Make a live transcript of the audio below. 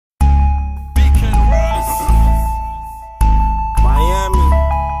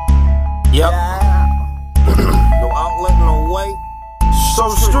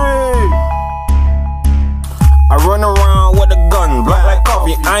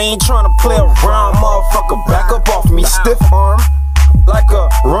I ain't tryna play around, motherfucker. Back up off me, stiff arm like a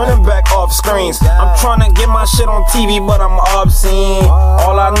running back off screens. I'm tryna get my shit on TV, but I'm obscene.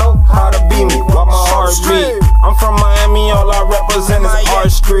 All I know how to be me, while my heart beat. I'm from Miami, all I represent is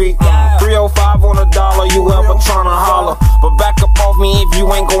Shostreet. 305 on a dollar, you ever tryna holler? But back up off me if you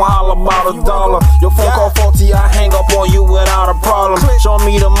ain't gon' holler about a dollar. Your phone call faulty, I hang up on you without a problem. Show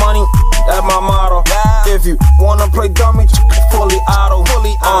me the money, that's my motto. If you wanna play dummy, fully auto.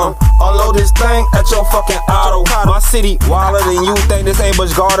 Unload this thing at your fucking auto. My city wilder than you think. This ain't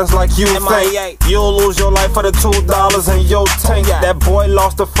Busch Gardens like you think. You'll lose your life for the $2 in your tank. That boy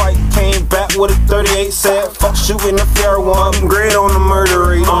lost the fight, came back with a 38. Said fuck shooting the fair one, grade on the murder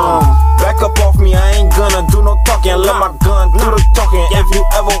rate. Back up off me, I ain't gonna do no talking. Let my gun do the talking. If you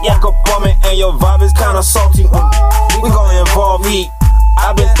ever walk up on me and your vibe is kinda salty, we gon' involve heat.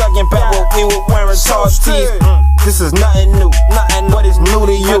 I've been thugging back when we were wearing tall tees. This is nothing new, but it's new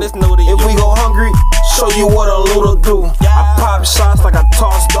to you. If we go hungry, show you what a looter do. I pop shots like I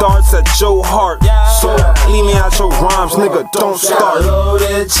toss darts at your heart. So leave me out your rhymes, nigga, don't start.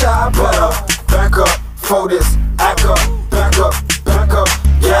 Loaded chopper, back up for this, back up, back up.